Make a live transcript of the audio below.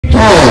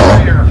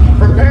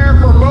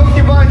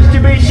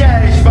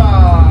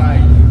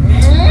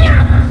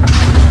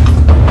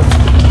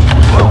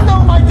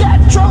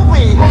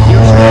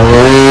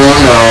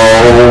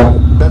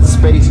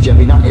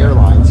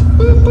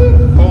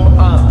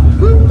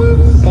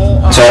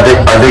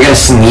they gonna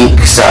sneak?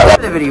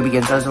 Before the video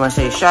begins, I just want to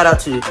say shout out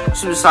to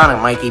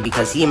Supersonic Mikey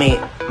because he made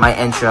my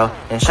intro,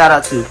 and shout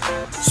out to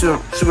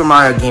Super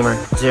Mario Gamer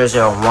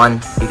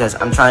 001 because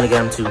I'm trying to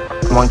get him to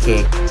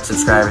 1K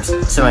subscribers.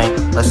 So anyway,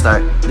 let's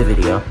start the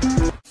video.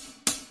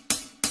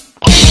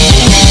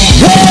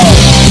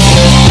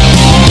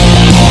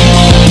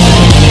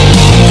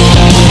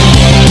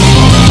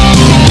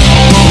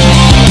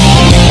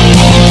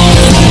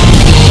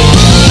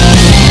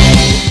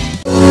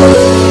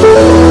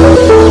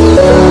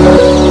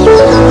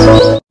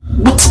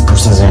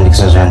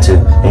 To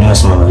the new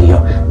SML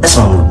video.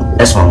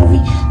 SML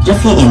movie.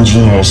 Jeffy and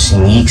Junior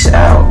sneaks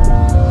out.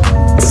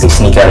 They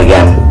sneak out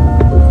again.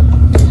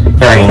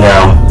 You already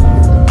know.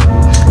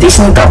 They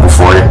sneaked out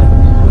before.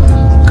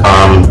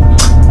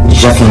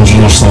 Jeffy and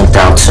Junior sneaked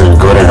out to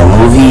go to the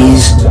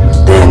movies.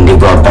 Then they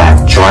brought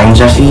back Joy and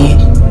Jeffy.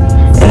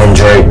 And then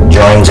Joy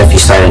and Jeffy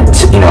started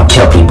to,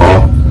 kill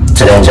people.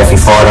 So then Jeffy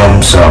fought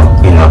him. So,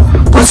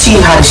 let's see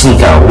how they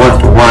sneak out.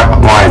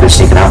 Why are they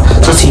sneaking out?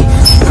 So let's see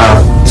how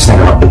they sneak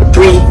out.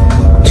 3,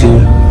 2,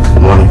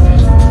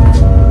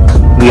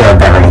 1. We are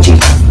back on G.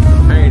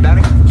 Hey,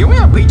 Daddy, can we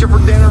have pizza for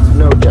dinner?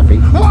 No, Jeffy.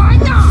 Why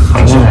not?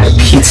 I want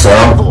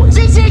pizza.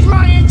 This is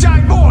my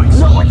inside voice.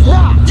 No, it's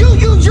not. You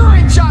use your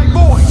inside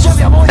voice.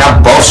 Jeffy, I'm only...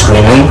 Not both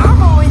screaming.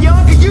 I'm only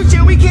young because you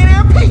said we can't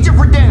have pizza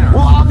for dinner.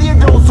 Well, I'm the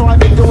adult, so I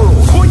make the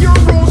rules. Well, your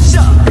rules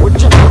suck. Well,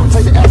 Jeffy, don't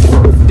say the S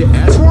word. The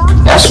S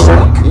word? S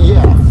word?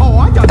 Yeah. Oh,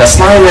 I thought That's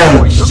not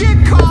even...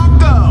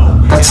 Chicago.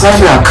 That's not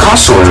even a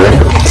cuss word.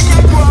 That's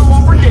what I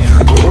want for dinner.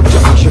 Well,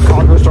 Jeffy,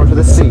 Chicago starts with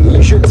a C.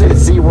 You shouldn't say the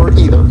C word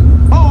either.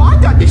 Oh, I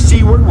thought the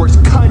C word was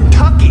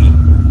Kentucky.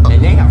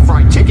 And they have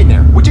fried chicken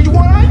there, which is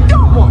what I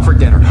don't want for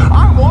dinner.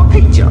 I want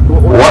pizza.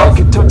 What?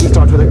 Kentucky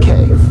starts with a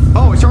K.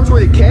 Oh, it starts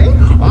with a K?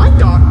 I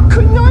thought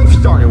knife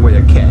started with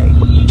a K.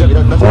 Jeffy,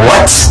 that's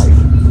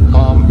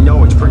What?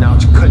 No, it's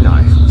pronounced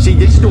knife. See,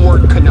 this is the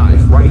word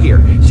knife right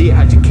here. See, it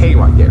has a K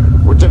right there.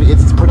 Well, Jeffy,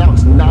 it's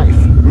pronounced knife.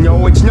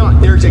 No, it's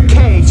not. There's a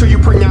K, so you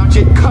pronounce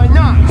it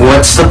knife.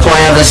 What's the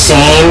point of the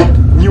scene?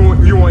 You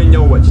want to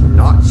know what's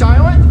not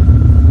silent?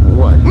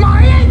 What?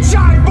 My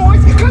inside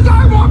voice, because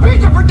I want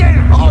pizza for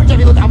dinner. Oh,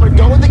 Jeffy, look, I'm gonna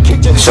go in the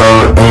kitchen. So,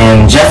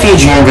 Jeffy and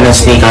Junior are gonna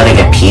sneak out to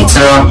get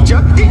pizza.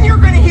 Then you're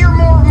gonna hear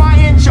more of my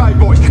inside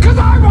voice, because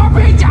I want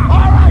pizza.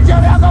 All right,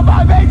 Jeffy, I'll go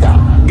buy pizza.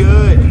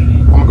 Good.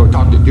 I'm gonna go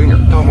talk to Junior.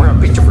 Tell him we're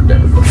having pizza for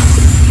dinner.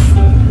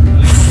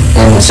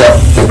 And so,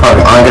 they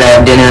probably aren't gonna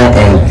have dinner,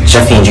 and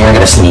Jeffy and Junior are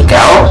gonna sneak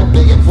out.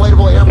 Big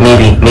inflatable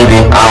airplane. Maybe,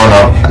 I don't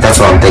know. That's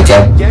what I'm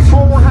thinking. Guess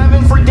what we're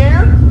having for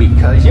dinner?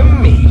 Because of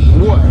me.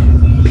 What?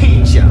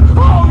 Pizza.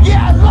 Oh,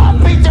 yeah, I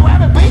love pizza. We're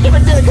having pizza for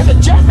dinner because of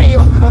Jeffy.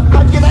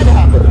 How'd you get that to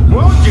happen?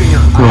 Well, Junior,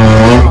 I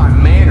had my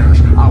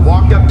manners. I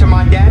walked up to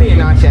my daddy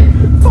and I said,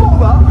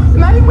 Father,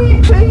 may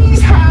we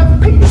please have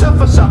pizza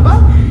for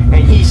supper?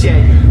 And he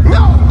said,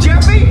 no,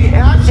 Jeffy.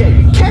 And I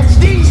said, catch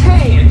these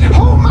hands.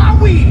 Hold my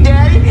weed,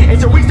 Daddy.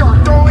 And so we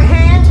started throwing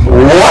hands.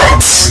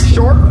 What?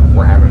 Short,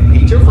 we're having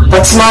pizza for dinner.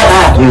 That's not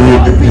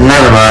happening.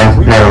 Never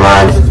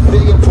mind. This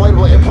big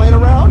inflatable airplane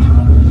around?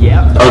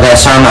 Yep. Okay,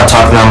 sorry I'm not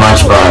talking that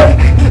much, but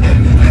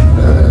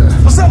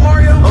What's up,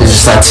 Mario?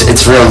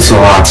 it's really too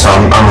hot, so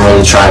I'm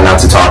really trying not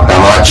to talk that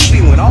much.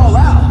 We went all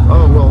out.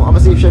 Oh, well, I'm gonna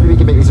see if Jeffy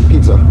can make me some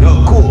pizza.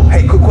 Oh, cool.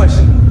 Hey, quick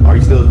question. Are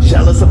you still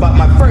jealous about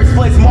my first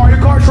place Mario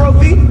Kart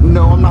trophy?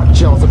 No, I'm not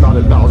jealous about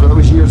it, Bowser. That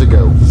was years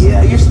ago.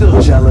 Yeah, you're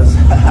still jealous.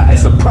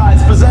 It's a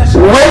prized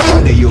possession. What?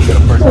 One day you'll get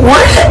a first place.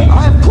 What?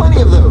 I have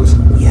plenty of those.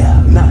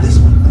 Yeah, not this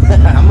one.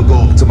 I'm gonna go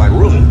up to my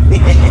room.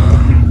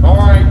 All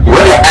right.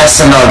 Where did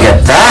SML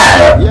get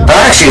that?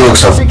 That actually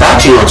looks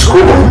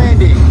cool.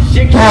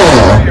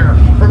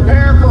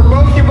 Prepare for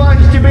both of us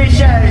to be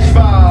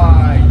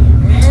satisfied.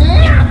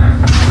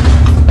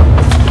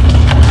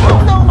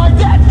 Oh no, my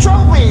dad's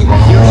trophy!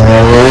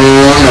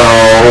 Oh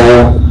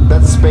no.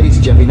 That's space,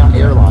 Jeffy, not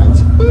airlines.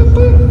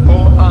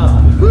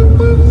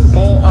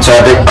 So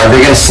are they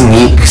gonna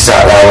sneak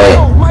that way?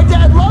 Oh, my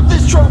dad loved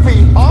this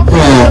trophy!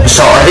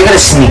 So are they gonna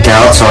sneak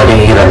out? So are they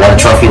gonna get another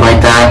trophy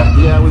like that?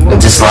 Yeah, we will.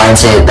 And just lie and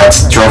say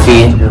that's the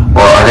trophy?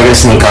 Or are they gonna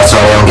sneak out so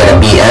they don't get a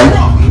BM?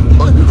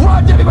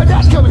 Run, Jeffy, my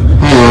dad's coming!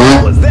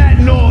 What was that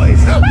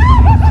noise?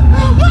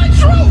 My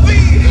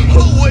trophy!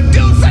 Who would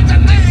do such a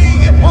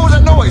thing? What was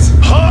that noise?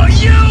 Oh,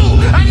 you!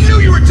 I knew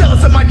you were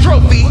jealous of my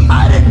trophy.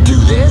 I didn't do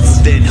this!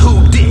 Then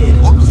who did?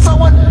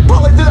 Someone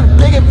probably threw that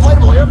big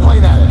inflatable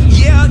airplane at it.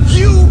 Yeah,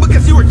 you,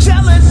 because you were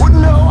jealous. Well,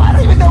 no, I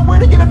don't even know where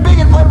to get a big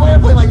inflatable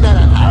airplane like that.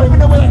 I don't even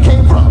know where that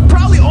came from.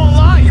 Probably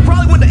online. You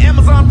probably went to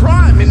Amazon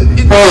Prime and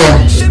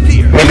shipped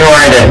here. Maybe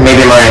mine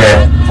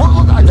did.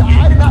 Well, look, I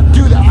did not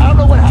do that. I don't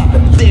know what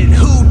happened. Then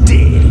who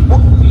did? Well,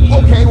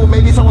 okay, well,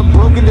 maybe someone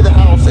broke into the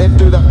house and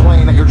threw that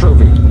plane at your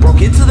trophy.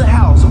 Broke into the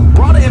house,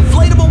 brought an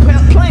inflatable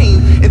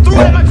plane, and threw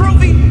it at my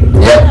trophy?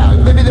 Yeah,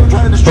 maybe they were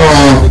trying to distract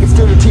me so they could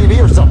steal your TV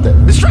or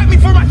something. Distract me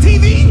for my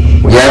TV?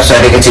 Yeah, so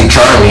they can take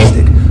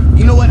Charlie.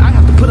 You know what? I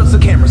have to put up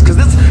some cameras, because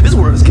this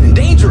world is getting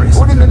dangerous.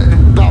 Well,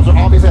 Bowser,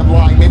 obviously I'm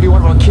lying. Maybe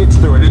one of our kids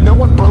threw it. And no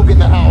one broke in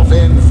the house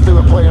and threw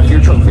a plane at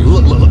your trophy.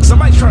 Look.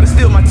 Somebody's trying to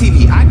steal my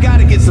TV. I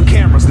gotta get some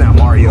cameras now,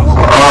 Mario.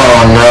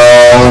 Oh,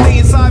 no.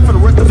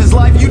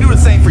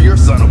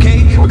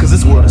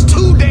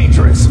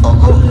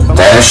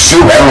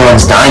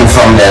 dying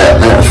from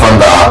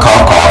the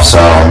cough. So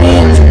I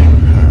mean,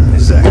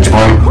 which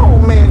one? Oh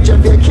man,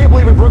 Jeffy, I can't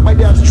believe we broke my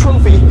dad's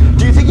trophy.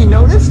 Do you think he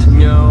noticed?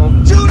 No.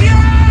 Junior!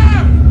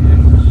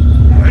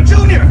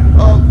 Junior!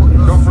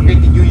 Don't forget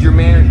to use your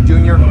manners,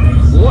 Junior.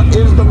 What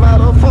is the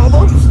matter,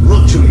 father?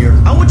 Look, Junior,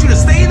 I want you to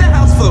stay in the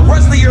house for the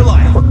rest of your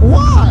life.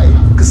 Why?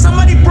 Because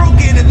somebody broke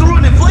in and threw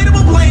an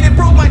inflatable plane and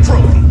broke my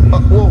trophy.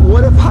 Well,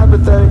 what if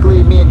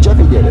hypothetically me and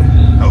Jeffy did it?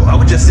 Oh, I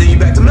would just send you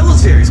back to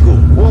military school.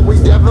 Well, we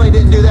definitely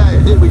didn't do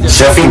that, did we? Just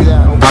Jeffy, do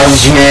that.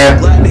 Junior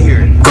Glad to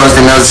hear it. goes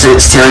to military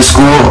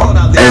school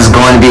is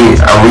going to be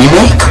a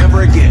remake?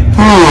 Never again.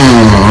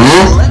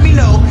 Let me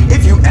know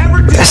if you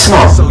ever do.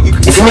 SML.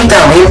 If you make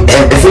that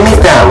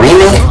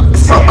remake,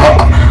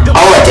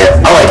 I'll like it.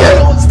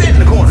 Stand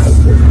in the corner.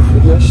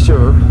 Yes,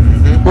 sure.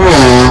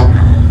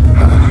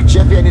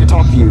 Jeffy, I need to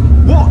talk to you.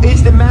 What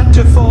is the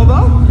matter,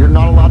 father? You're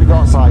not allowed to go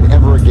outside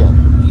ever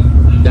again.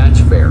 That's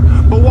fair.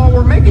 But while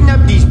we're making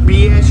up these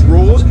BS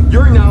rules,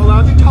 you're not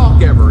allowed to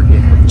talk ever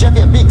again.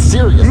 Jeffy, I'm being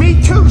serious.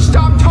 Me too.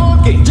 Stop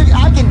talking. Jeffy,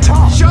 I can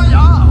talk. Shut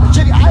up.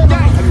 Jeffy, I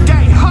am.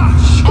 Day,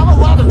 hush. I'm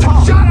allowed to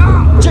talk. Shut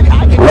up. Jeffy,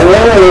 I can.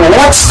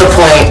 What's the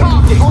point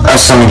of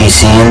some of these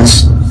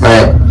scenes?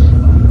 Right?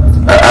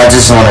 I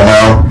just want to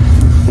know.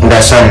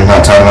 That's I'm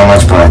not talking about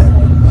much, but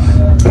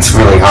it's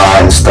really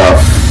hot and stuff,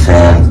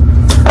 and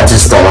I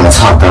just don't want to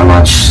talk that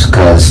much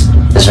because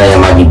this video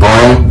might be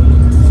boring.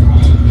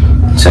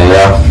 So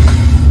yeah,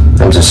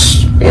 I'm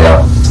just,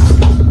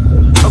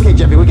 Okay,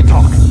 Jeffy, we can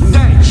talk.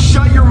 Day,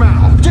 shut your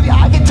mouth. Jeffy,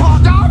 I can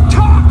talk. Stop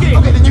talking.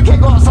 Okay, then you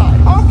can't go outside.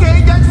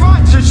 Okay, that's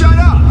fine. So shut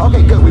up.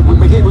 Okay, good. We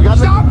got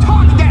this. Stop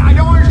talking. Day, I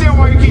don't understand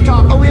why you keep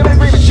talking. Oh, we have an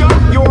agreement. Shut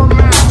your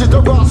mouth. Just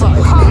don't go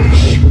outside.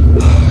 Hush.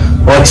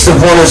 What's the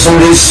point of some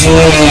of these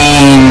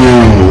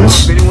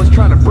scenes? If anyone's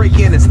trying to break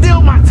in and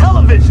steal my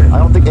television. I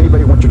don't think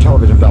anybody wants your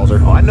television, Bowser.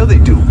 Oh, I know they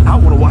do. I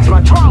want to watch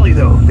my trolley,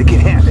 though. They can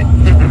have it.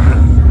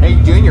 Hey,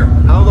 Junior,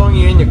 how long are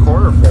you in the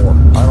corner for?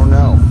 I don't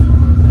know.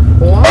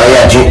 What? Oh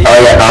yeah,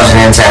 Bowser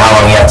didn't say how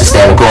long you have to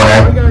stay in the All you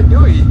corner. gotta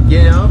do is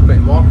get up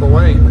and walk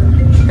away.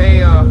 Hey,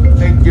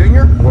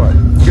 Junior? What?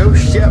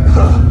 Joseph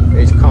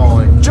is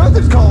calling.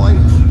 Joseph's calling.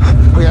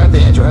 Oh, yeah, I have to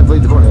answer. I have to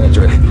leave the corner and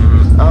answer it.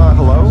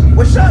 Hello?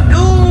 What's up,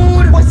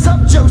 dude? What's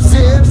up,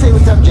 Joseph? Say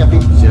what's up, Jeffy.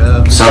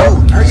 So,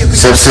 what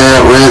is it?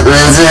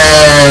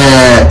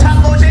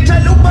 Tacos and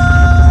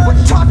chalupa. With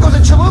tacos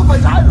and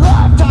chalupas. I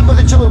love tacos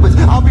and chalupas.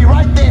 I'll be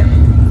right there.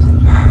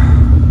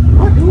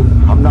 What?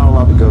 I'm not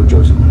allowed to go,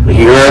 Joseph.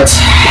 You're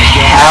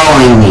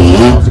telling me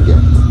House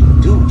again.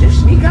 Dude, just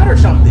sneak out or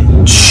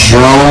something.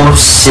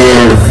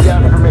 Joseph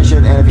Yeah,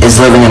 information and if is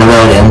living in a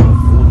building.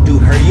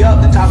 Dude, hurry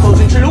up. The tacos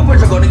and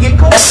chalupas are going to get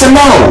cold.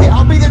 SML,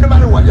 I'll be there no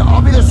matter what.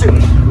 I'll be there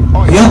soon.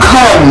 Oh, you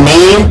could have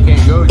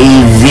made a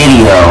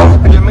video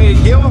I just made a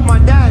deal with my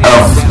dad.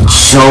 of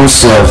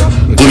Joseph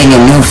getting a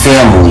new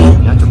family.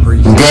 That's a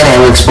pretty. Then I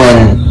will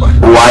explain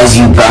why is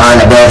he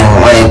behind a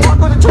building like.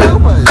 tacos and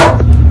chalupas.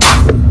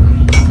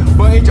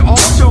 But it's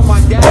also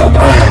my dad.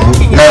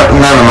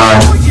 Never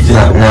mind.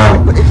 No.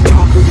 But it's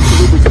tacos and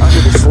chalupas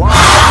under the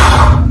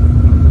slide.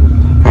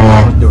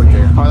 Let's do it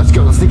there. All right, let's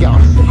go. Let's sneak out.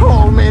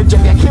 Oh, man,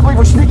 Jeffy, I can't believe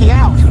we're sneaking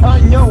out. I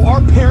know,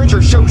 our parents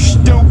are so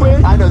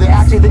stupid. I know, they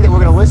actually think that we're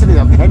going to listen to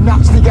them and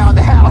not sneak out of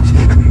the house.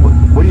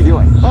 What are you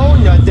doing? Oh,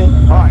 nothing.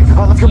 All right,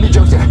 let's go meet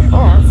Joseph.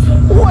 All right.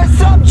 What's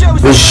up,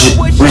 Joseph? Was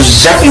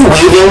Jeffy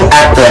waving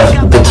at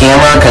the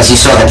camera because he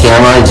saw the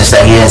camera, just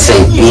that he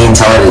didn't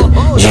tell it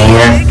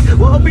Junior?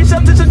 We'll help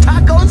yourself to some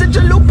tacos and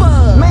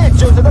chalupa. Man,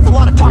 Joseph, that's a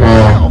lot of talk.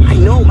 I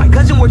know. My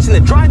cousin works in the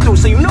drive-thru,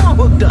 so you know I'm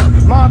hooked up.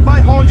 My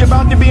butthole's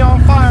about to be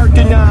on fire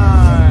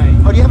tonight.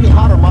 Oh, do you have any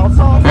hot or mild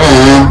sauce? I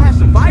have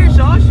some fire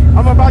sauce.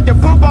 I'm about to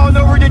poop all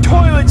over the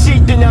toilet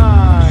seat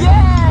tonight.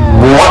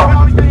 Yeah! What?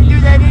 I was gonna do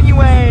that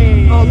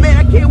anyway. Oh, man,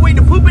 I can't wait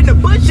to poop in the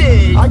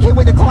bushes. I can't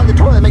wait to clog the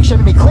toilet and make sure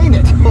me clean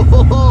it.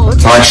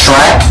 Like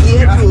Shrek?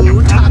 Yeah,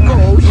 dude.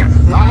 Tacos.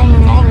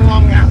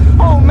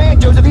 Oh, man,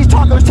 Joseph, these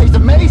tacos taste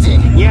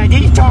amazing. Yeah,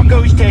 these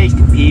tacos taste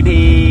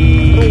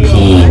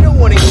pee-pee. I don't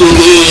want to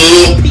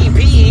eat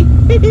pee-pee.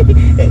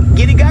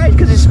 Get it, guys?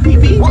 Because it's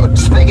pee-pee. Well,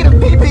 speaking of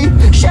pee-pee,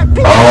 Chef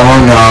Pee.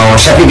 Oh no,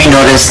 Chef Pee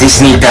noticed, he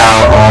sneaked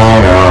out.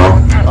 Oh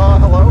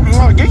Hello?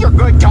 Oh, these are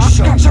good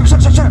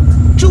tacos. Shut.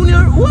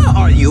 Junior, where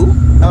are you?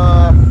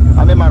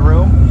 I'm in my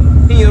room.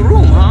 In your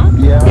room, huh?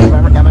 Yeah,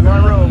 I'm in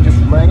my room, just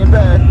laying in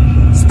bed.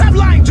 Stop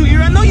lying, Junior.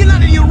 I know you're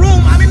not in your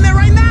room. I'm in there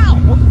right now.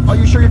 Are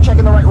you sure you're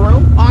checking the right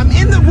room? I'm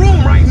in the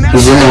room right now. no.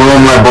 He's in the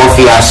room where both of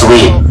you are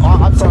asleep. Oh,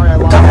 I'm sorry, I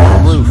lied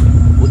on the roof.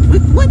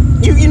 What?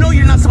 You know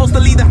you're not supposed to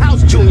leave the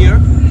house, Junior.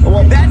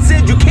 Well, That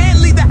said, you can't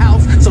leave the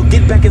house, so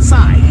get back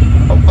inside.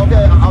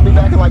 okay, I'll be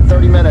back in like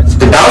 30 minutes.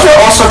 Did Bowser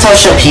also tell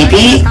Chef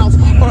Pee?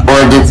 Or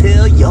did...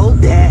 Tell your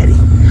daddy.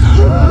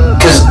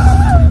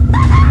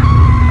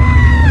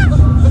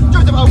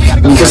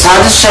 Because how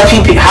does Chef Pee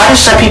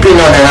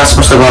know they're not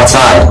supposed to go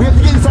outside? We have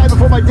to get inside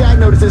before my dad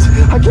notices.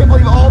 I can't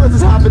believe all this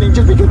is happening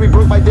just because we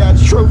broke my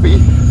dad's trophy.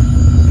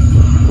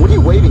 What are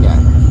you waving at?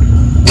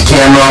 The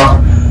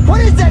camera.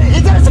 What is that?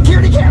 Is that a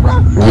security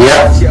camera?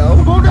 Yep.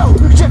 Oh no!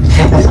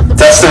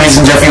 That's the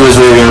reason Jeffy was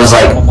waving. It was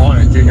like, Come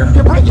on, Junior.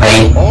 Junior. Break it.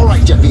 Hey. All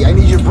right, Jeffy. I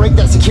need you to break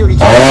that security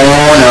camera.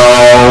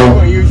 Oh I'm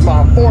gonna use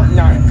my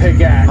Fortnite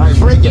pickaxe. All right,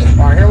 break it.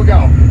 All right, here we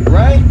go.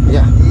 Ready?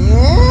 Yeah.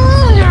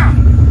 no.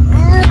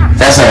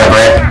 That's not a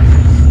brick.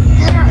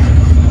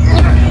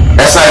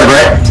 That's not a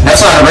brick.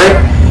 That's not a brick.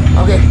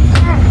 Okay.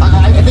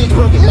 I think it's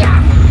broken.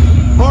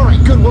 All right,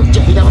 good work,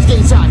 Jeffy. Now let's get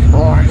inside.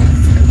 All right.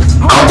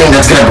 I don't think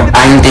that's gonna.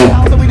 I don't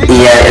think.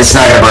 Yeah, it's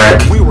not a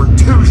brick. We were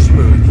too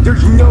smooth.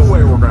 There's no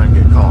way we're gonna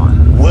get caught.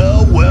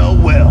 Well, well,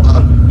 well.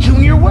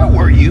 Junior, where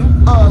were you?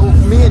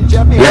 Me and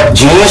Jeffy. Yep,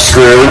 Junior's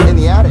screwed. In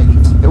the attic,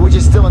 which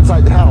is still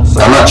inside the house.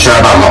 So I'm not sure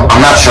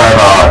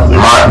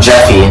about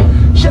Jeffy.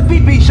 Chef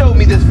PP showed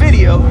me this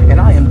video, and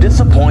I am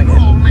disappointed.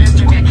 Oh man,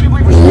 Jimmy, I can't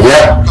believe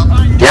Yep.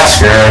 Yeah,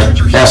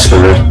 screwed. Yeah,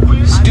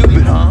 screwed.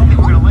 Stupid, huh?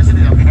 we're gonna listen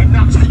to them and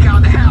not sneak out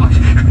of the house.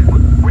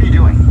 What are you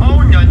doing?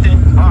 Oh, nothing.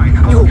 All right.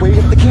 You were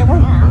waving at the camera?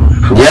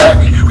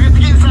 Yep. We have to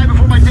get inside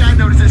before my dad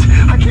notices.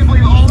 I can't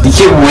believe all You this.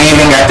 keep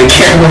waving at the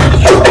camera.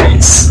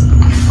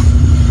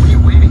 What are you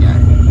waving at?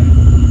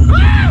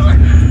 Ah!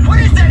 What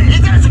is that?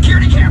 Is that a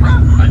security camera?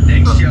 I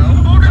think so.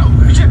 Oh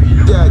no, Jeffy.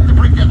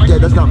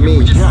 Dad, that's not me.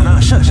 Nah,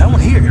 shush, I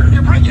want to hear.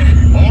 You're breaking it.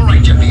 All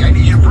right, Jeffy. I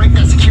need you to break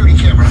that security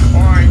camera.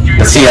 All right, Junior.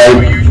 Let's see.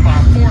 Use my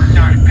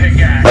Fortnite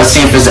pickaxe. Let's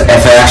see if it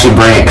actually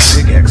breaks.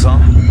 Pickaxe, huh?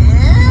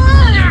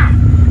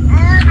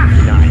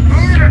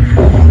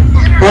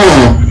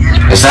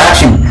 It's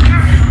actually.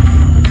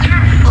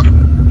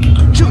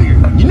 Junior,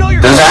 you know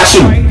you're. Did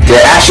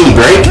it actually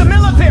break? The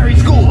military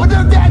school. But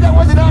no, Dad, that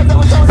wasn't us. That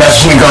was us.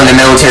 That's you going to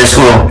military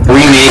school.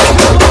 Remake.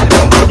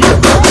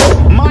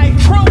 My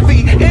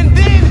trophy, and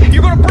then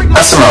you're gonna break my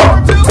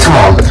SML. too? Come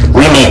on.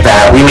 Remake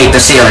that. Remake the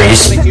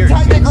series.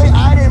 Technically,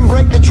 I didn't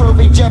break the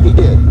trophy. Jeffy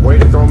did. Way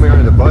to throw me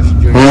under the bus,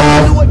 Junior.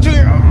 You know what,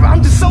 Junior?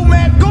 I'm just so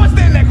mad. Go and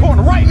stand in that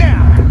corner right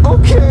now.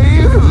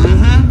 Okay.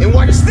 And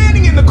while you're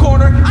standing in the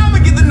corner, I'm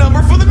gonna get the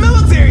number for the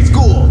military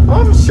school.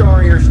 I'm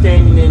sorry you're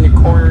standing in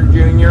the corner,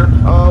 Junior.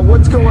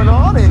 What's going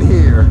on in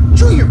here?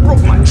 Junior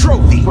broke my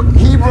trophy.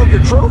 He broke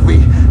your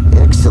trophy.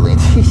 Excellent.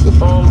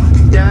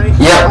 Daddy?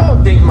 Yep. I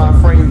don't think my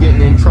friend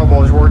getting in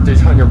trouble is worth this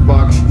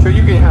 $100, so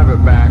you can have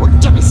it back. Well,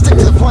 Jeffy, stick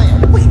to the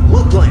plan. Wait,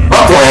 what plan?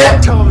 What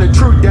plan? Tell him the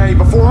truth, Daddy,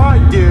 before I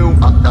do.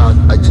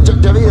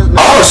 Jeffy is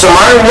Oh, so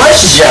Mario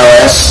was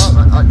jealous.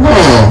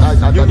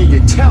 You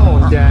need to tell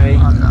him, Daddy.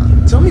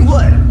 Tell me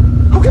what?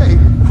 Okay,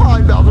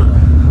 fine, Bowser.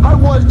 I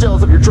was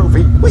jealous of your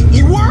trophy. Wait,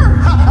 you were?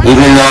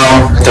 Even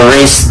though the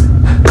race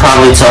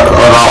probably took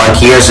about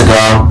like years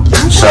ago.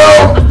 So.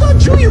 I thought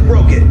Junior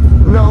broke it.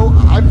 No,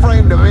 I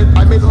framed him.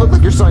 I made it look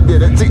like your son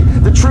did it. See,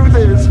 the truth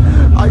is,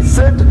 I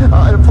sent an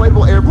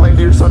inflatable airplane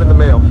to your son in the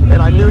mail,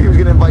 and I knew he was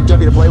going to invite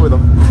Jeffy to play with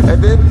him.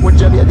 And then, when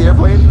Jeffy had the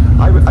airplane,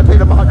 I paid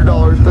him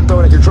 $100 to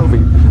throw it at your trophy.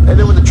 And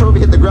then when the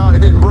trophy hit the ground, it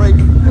didn't break,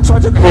 so I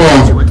took it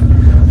to it.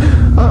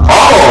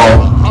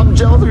 I'm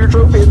jealous of your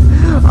trophy.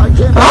 I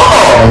can't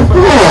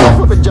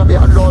flipping Jeffy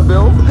 $100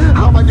 bill.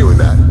 How am I doing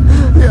that?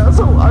 Yeah,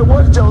 so I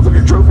was jealous of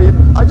your trophy,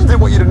 and I just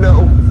didn't want you to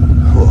know.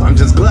 Well, I'm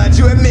just glad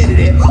you admitted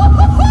it.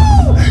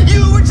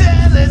 You were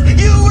jealous.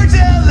 You were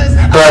jealous.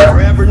 But I'm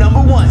forever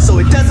 #1, so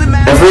it doesn't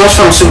matter. if it was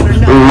from Super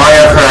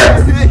Mario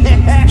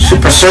Kart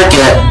Super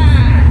Circuit,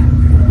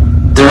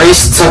 the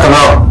race took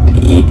about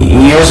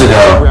years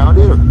ago.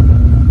 Grounded?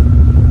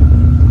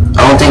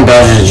 I don't think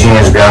Bowser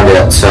Jr. is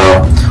grounded. So,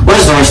 what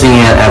is the worst thing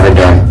you have ever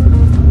done?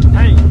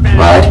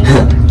 Lied.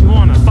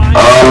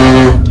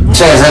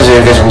 Say it's not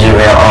your question,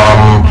 Jimmy.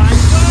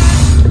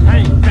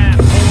 Hey, fat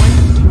boy,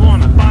 you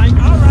wanna fight?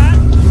 Alright,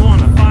 you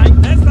wanna fight?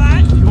 That's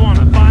right, you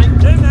wanna fight?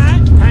 That's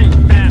right. Hey,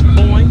 fat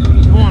boy,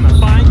 you wanna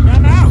fight?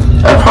 Right now.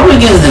 I'd probably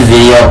give the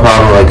video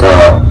probably like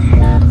a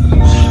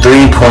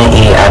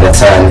 3.8 out of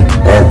 10.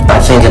 And I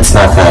think it's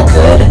not that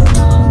good.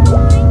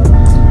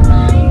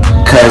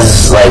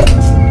 Cause like,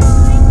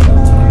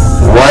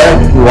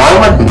 why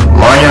would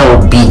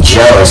Mario be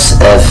jealous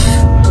if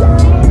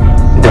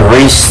the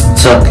race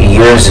took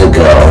years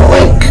ago?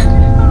 Like,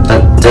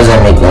 that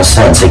doesn't make no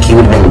sense. Like, he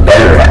would have been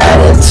better at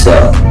it. So,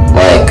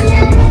 like,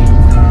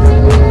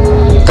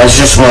 that's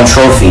just one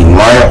trophy.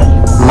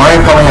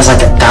 Mario probably has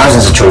like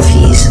thousands of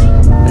trophies.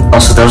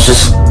 Also, that was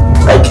just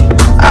like,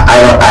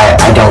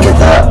 I don't get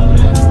that.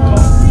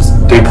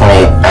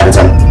 3.8 out of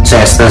 10. So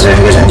yes, those are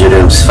you guys enjoyed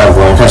it. 5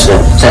 1.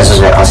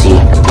 I'll see you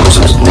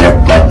later.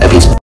 Bye.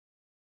 Peace.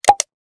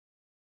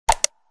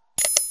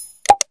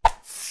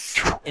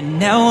 And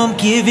now I'm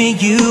giving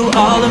you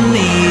all of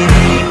me.